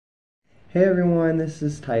Hey everyone, this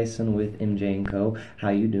is Tyson with MJ & Co.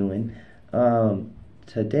 How you doing?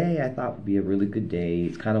 Today I thought would be a really good day.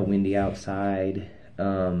 It's kind of windy outside.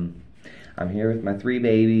 I'm here with my three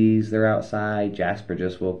babies. They're outside. Jasper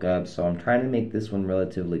just woke up, so I'm trying to make this one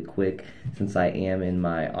relatively quick since I am in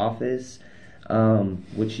my office,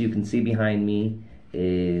 which you can see behind me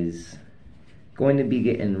is going to be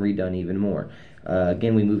getting redone even more.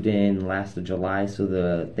 Again, we moved in last of July, so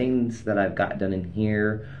the things that I've got done in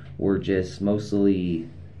here were just mostly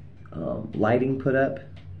lighting put up,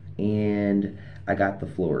 and I got the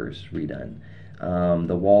floors redone.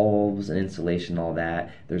 The walls and insulation, all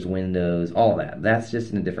that. There's windows, all that. That's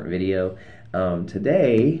just in a different video.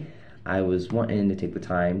 Today, I was wanting to take the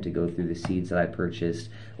time to go through the seeds that I purchased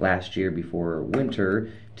last year before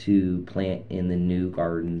winter to plant in the new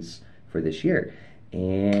gardens for this year.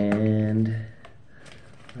 And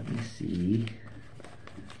let me see.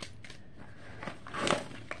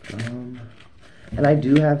 And I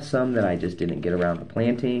do have some that I just didn't get around to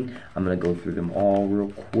planting. I'm going to go through them all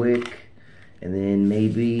real quick, and then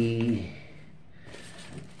maybe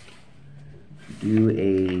do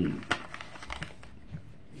a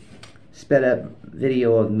sped up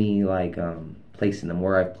video of me like placing them,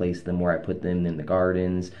 where I've placed them, where I put them in the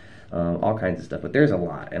gardens, all kinds of stuff. But there's a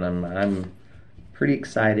lot, and I'm pretty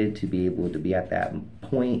excited to be able to be at that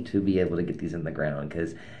point to be able to get these in the ground,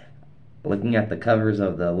 because looking at the covers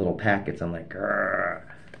of the little packets, I'm like, grr,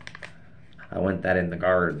 I want that in the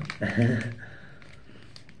garden.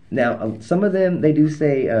 Now, some of them, they do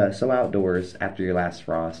say sow outdoors after your last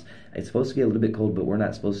frost. It's supposed to get a little bit cold, but we're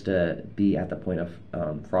not supposed to be at the point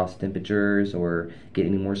of frost temperatures or get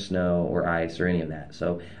any more snow or ice or any of that.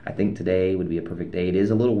 So I think today would be a perfect day. It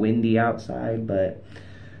is a little windy outside, but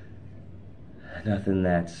nothing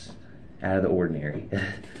that's out of the ordinary.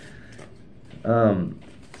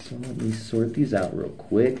 So let me sort these out real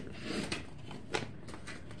quick.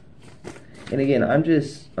 And again, I'm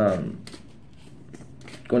just going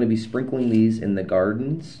to be sprinkling these in the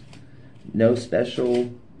gardens. No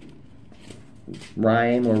special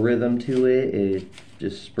rhyme or rhythm to it. It's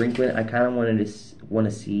just sprinkling. I kind of want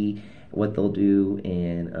to see what they'll do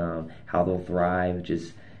and how they'll thrive.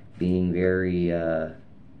 Just being very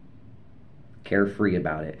carefree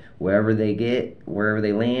about it. Wherever they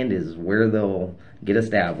land is where they'll get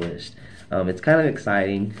established. It's kind of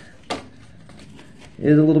exciting. It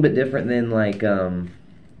is a little bit different than like a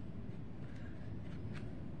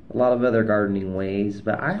lot of other gardening ways,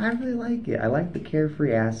 but I really like it. I like the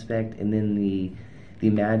carefree aspect, and then the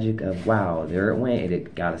magic of, wow, there it went.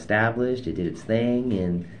 It got established. It did its thing,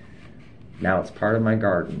 and now it's part of my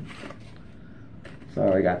garden.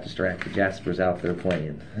 Sorry, I got distracted. Jasper's out there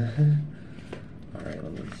playing. Alright,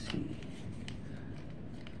 let me see.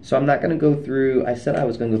 So I'm not going to go through, I said I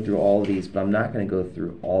was going to go through all of these, but I'm not going to go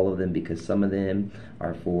through all of them because some of them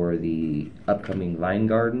are for the upcoming vine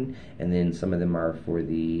garden, and then some of them are for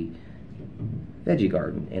the veggie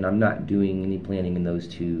garden. And I'm not doing any planting in those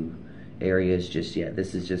two areas just yet.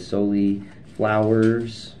 This is just solely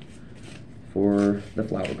flowers for the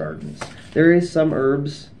flower gardens. There is some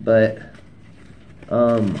herbs, but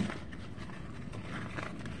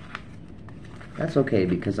that's okay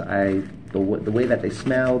because the way that they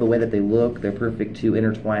smell, the way that they look, they're perfect to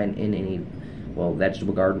intertwine in any, well,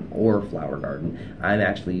 vegetable garden or flower garden. I'm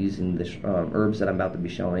actually using the herbs that I'm about to be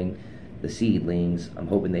showing, the seedlings. I'm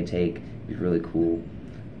hoping they take. It'd be really cool.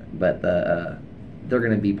 But they're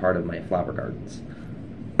going to be part of my flower gardens.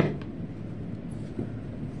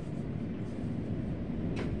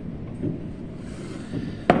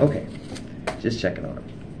 Okay, just checking on them.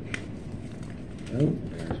 Oh,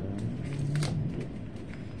 there's one.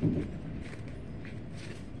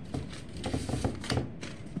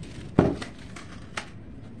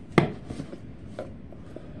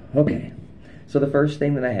 Okay, so the first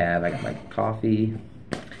thing that I got my coffee.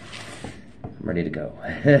 I'm ready to go.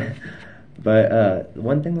 But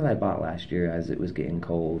one thing that I bought last year as it was getting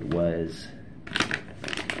cold was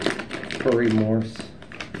Furry Morse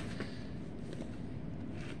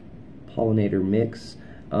pollinator mix.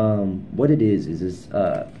 What it is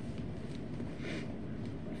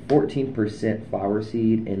 14% flower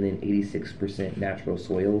seed and then 86% natural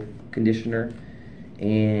soil conditioner.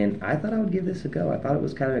 And I thought I would give this a go. I thought it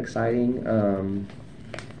was kind of exciting.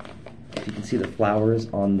 If you can see the flowers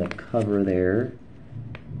on the cover there.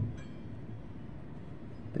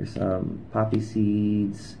 There's some poppy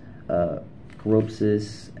seeds,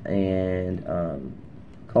 coropsis, and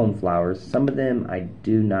coneflowers. Some of them I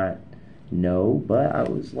do not know, but I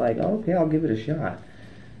was like, okay, I'll give it a shot.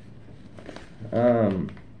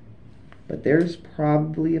 But there's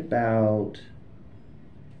probably about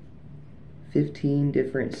 15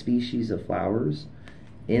 different species of flowers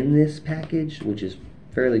in this package, which is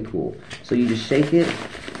fairly cool. So you just shake it,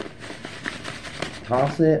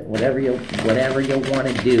 toss it, whatever you want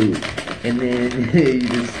to do, and then you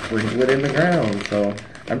just sprinkle it in the ground. So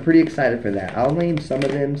I'm pretty excited for that. I'll name some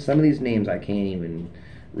of them. Some of these names I can't even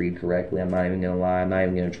read correctly. I'm not even gonna lie. I'm not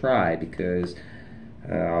even gonna try because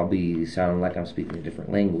I'll be sounding like I'm speaking a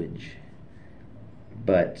different language.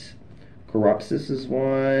 But Coropsis is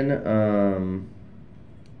one.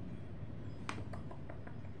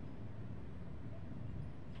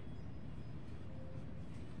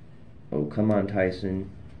 Oh, come on, Tyson.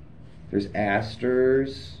 There's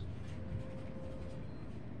asters.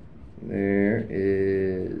 There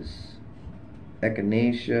is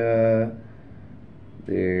echinacea.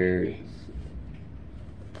 There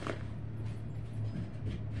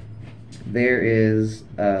is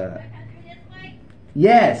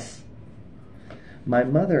yes. My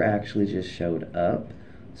mother actually just showed up,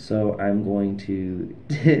 so I'm going to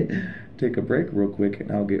take a break real quick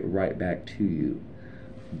and I'll get right back to you.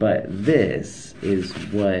 But this is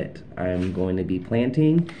what I'm going to be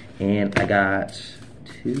planting, and I got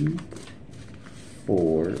 2,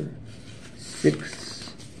 4,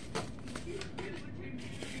 6,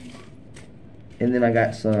 and then I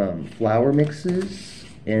got some flower mixes,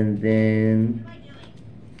 and then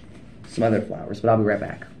some other flowers, but I'll be right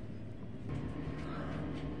back.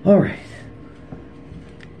 Alright,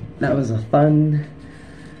 that was a fun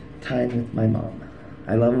time with my mom.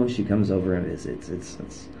 I love when she comes over and visits.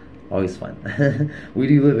 It's always fun. We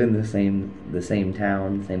do live in the same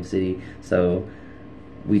town, same city, so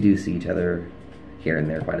we do see each other here and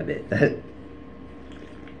there quite a bit.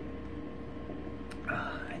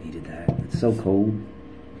 I needed that. It's so cold.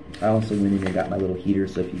 I also went in and got my little heater,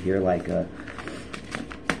 so if you hear like a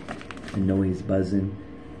noise buzzing,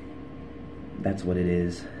 that's what it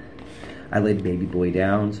is. I laid baby boy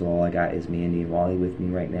down, so all I got is Mandy and Wally with me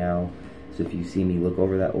right now. So if you see me look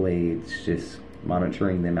over that way, it's just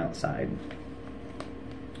monitoring them outside.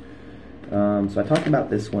 So I talked about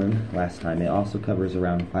this one last time. It also covers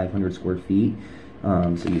around 500 square feet.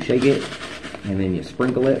 So you shake it, and then you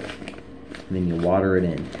sprinkle it, and then you water it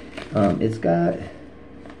in. It's got,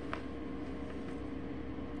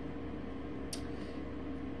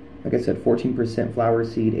 like I said, 14% flower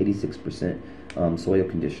seed, 86% soil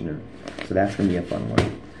conditioner. So that's going to be a fun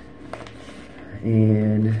one.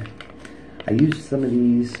 And I used some of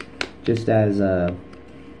these just as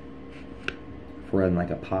for in like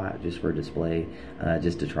a pot, just for display,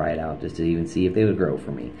 just to try it out, just to even see if they would grow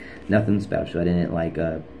for me. Nothing special. I didn't like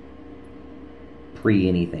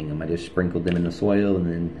pre-anything them. I just sprinkled them in the soil, and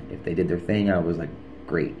then if they did their thing, I was like,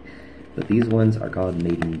 great. But these ones are called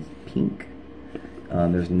Maiden Pink.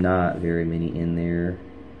 There's not very many in there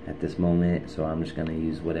at this moment, so I'm just going to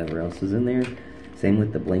use whatever else is in there. Same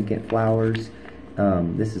with the blanket flowers.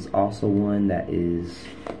 This is also one that is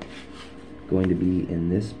going to be in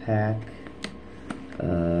this pack.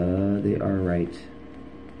 They are right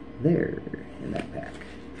there in that pack.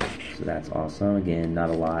 So that's awesome. Again, not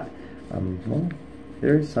a lot. Well,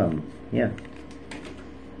 there's some, yeah.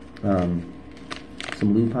 Some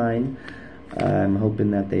lupine. I'm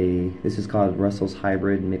hoping that this is called Russell's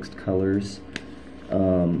Hybrid Mixed Colors.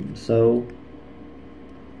 So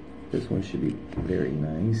this one should be very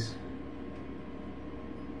nice.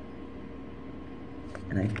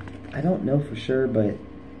 And I don't know for sure, but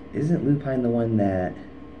isn't lupine the one that,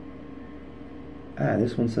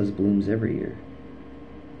 this one says blooms every year.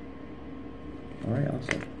 Alright,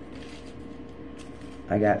 awesome.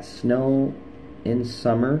 I got snow in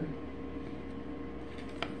summer.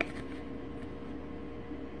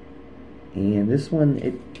 And this one,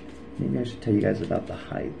 maybe I should tell you guys about the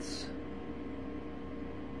heights.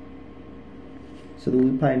 So the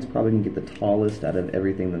lupine's probably going to get the tallest out of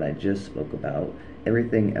everything that I just spoke about.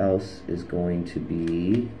 Everything else is going to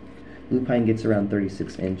be, lupine gets around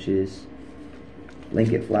 36 inches.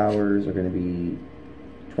 Blanket flowers are going to be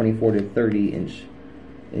 24 to 30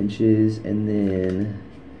 inches. And then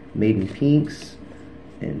Maiden Pinks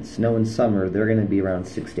and Snow and Summer, they're going to be around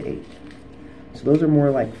 6 to 8. So those are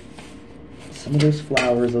more like some of those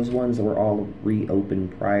flowers, those ones that were all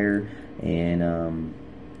reopened prior, and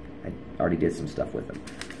I already did some stuff with them,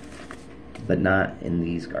 but not in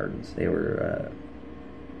these gardens. They were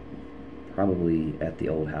probably at the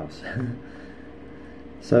old house.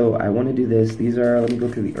 So I want to do this. These are, let me go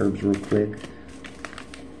through the herbs real quick.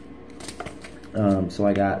 So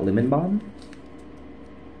I got lemon balm,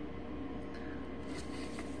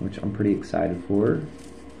 which I'm pretty excited for.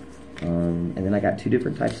 And then I got 2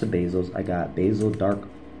 different types of basils. I got basil dark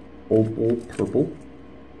opal purple.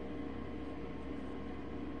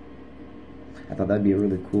 I thought that'd be a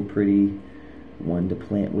really cool, pretty one to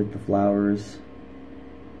plant with the flowers,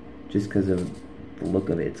 just because of the look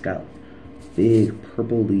of it. It's got big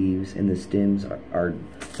purple leaves, and the stems are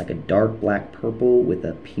like a dark black purple with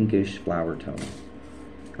a pinkish flower tone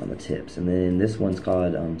on the tips. And then this one's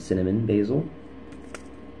called cinnamon basil.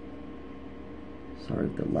 Sorry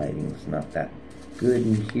if the lighting was not that good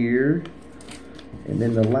in here. And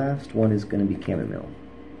then the last one is going to be chamomile.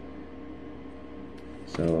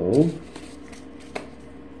 So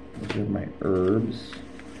those are my herbs.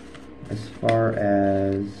 As far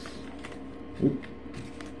as,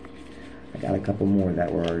 I got a couple more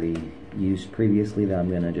that were already used previously that I'm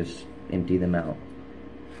going to just empty them out.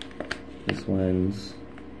 This one's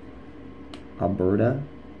Alberta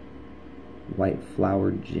white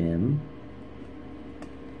flower gem,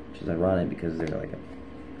 which is ironic because they're like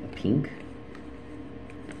a pink.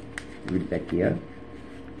 Rudbeckia,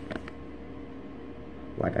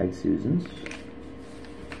 black-eyed Susans,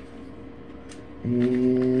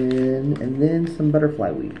 and then some butterfly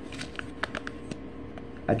weed.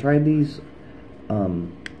 I tried these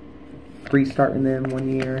pre-starting them one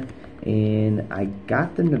year, and I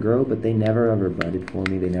got them to grow, but they never ever budded for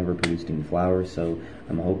me. They never produced any flowers, so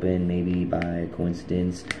I'm hoping maybe by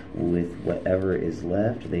coincidence with whatever is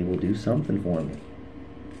left, they will do something for me.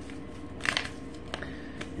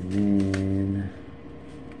 And then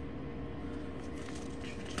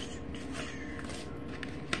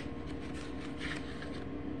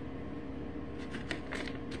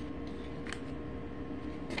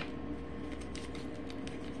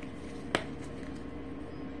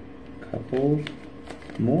couple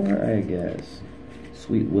more, I guess.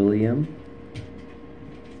 Sweet William.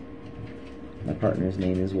 My partner's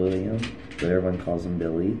name is William, but everyone calls him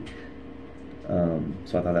Billy.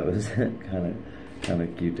 So I thought that was kind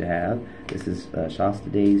of cute to have. This is Shasta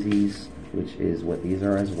daisies, which is what these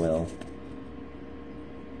are as well.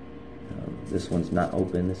 This one's not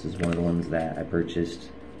open. This is one of the ones that I purchased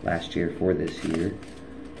last year for this year.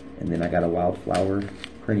 And then I got a wildflower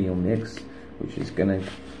perennial mix, which is gonna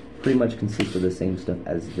pretty much consist of the same stuff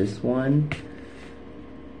as this one.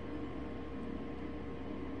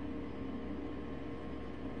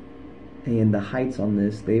 And the heights on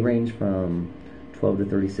this, they range from 12 to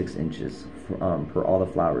 36 inches for all the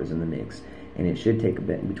flowers in the mix. And it should take a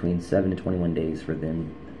bit between 7 to 21 days for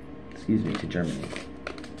them, to germinate.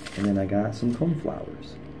 And then I got some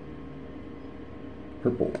coneflowers.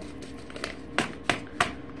 Purple.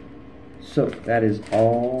 So that is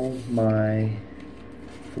all my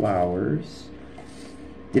flowers.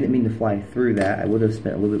 Didn't mean to fly through that. I would have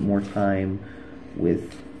spent a little bit more time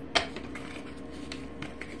with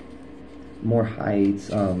more heights,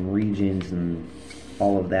 regions, and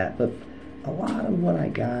all of that. But a lot of what I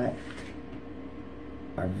got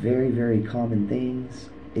are very, very common things.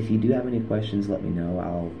 If you do have any questions, let me know.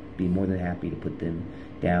 I'll be more than happy to put them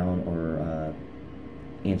down or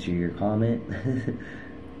answer your comment.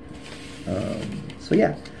 So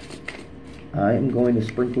yeah, I'm going to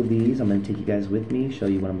sprinkle these. I'm going to take you guys with me, show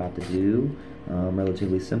you what I'm about to do.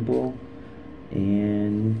 Relatively simple.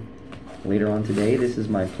 And later on today, this is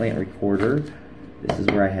my plant recorder. This is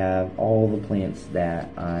where I have all the plants that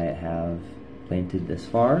I have planted this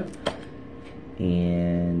far.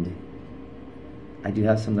 And I do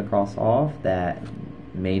have some to cross off that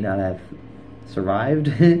may not have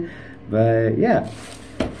survived. But yeah,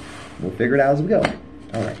 we'll figure it out as we go.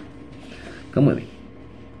 Alright, come with me.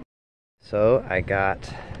 So I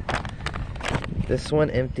got this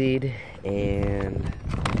one emptied and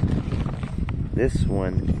this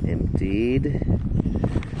one emptied,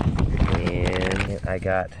 and I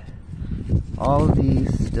got all of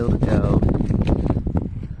these still to go.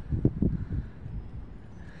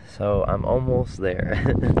 So I'm almost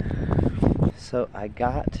there. So I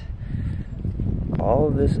got all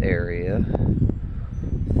of this area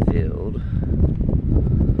filled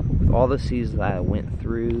with all the seeds that I went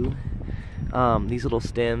through. These little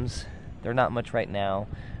stems, they're not much right now.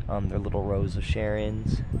 They're little rows of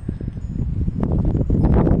Sharons.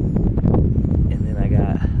 And then I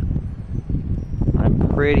got, I'm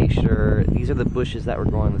pretty sure, these are the bushes that were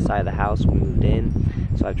growing on the side of the house when we moved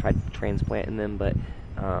in. So I've tried transplanting them, but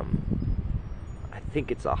I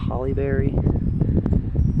think it's a hollyberry.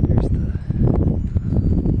 There's the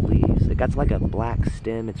leaves. It got like a black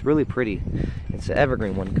stem. It's really pretty. It's an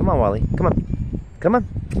evergreen one. Come on, Wally. Come on. Come on.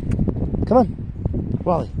 Come on.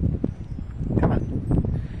 Wally. Come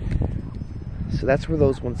on. So that's where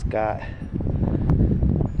those ones got.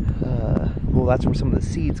 Well, that's where some of the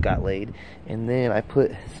seeds got laid. And then I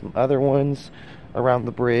put some other ones around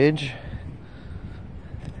the bridge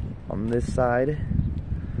on this side.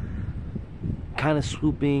 kind of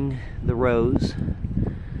swooping the rows,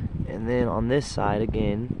 and then on this side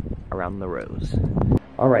again around the rows.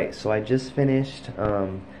 Alright, so I just finished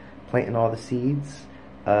planting all the seeds.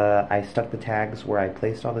 I stuck the tags where I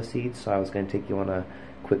placed all the seeds, so I was going to take you on a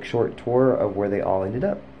quick short tour of where they all ended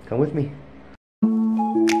up. Come with me.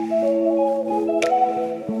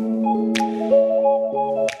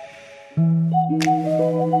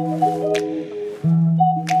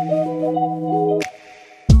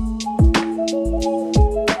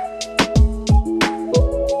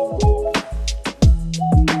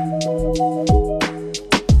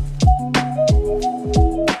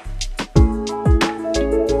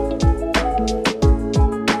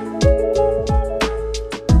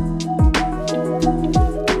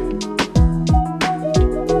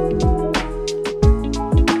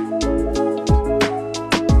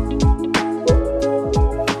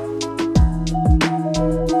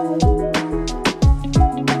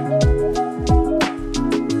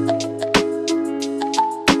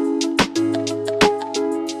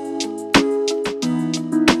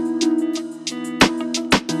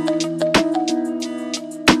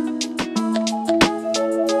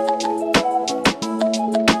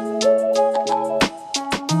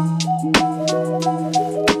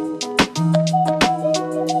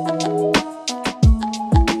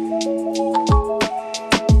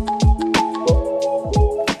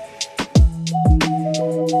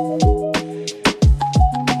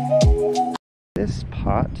 This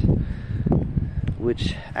pot,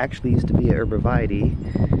 which actually used to be an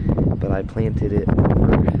arborvitae, but I planted it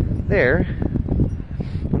over there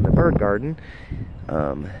in the bird garden,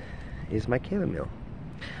 is my chamomile.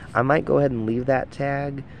 I might go ahead and leave that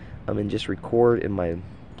tag and just record in my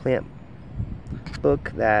plant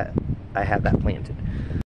book that I have that planted.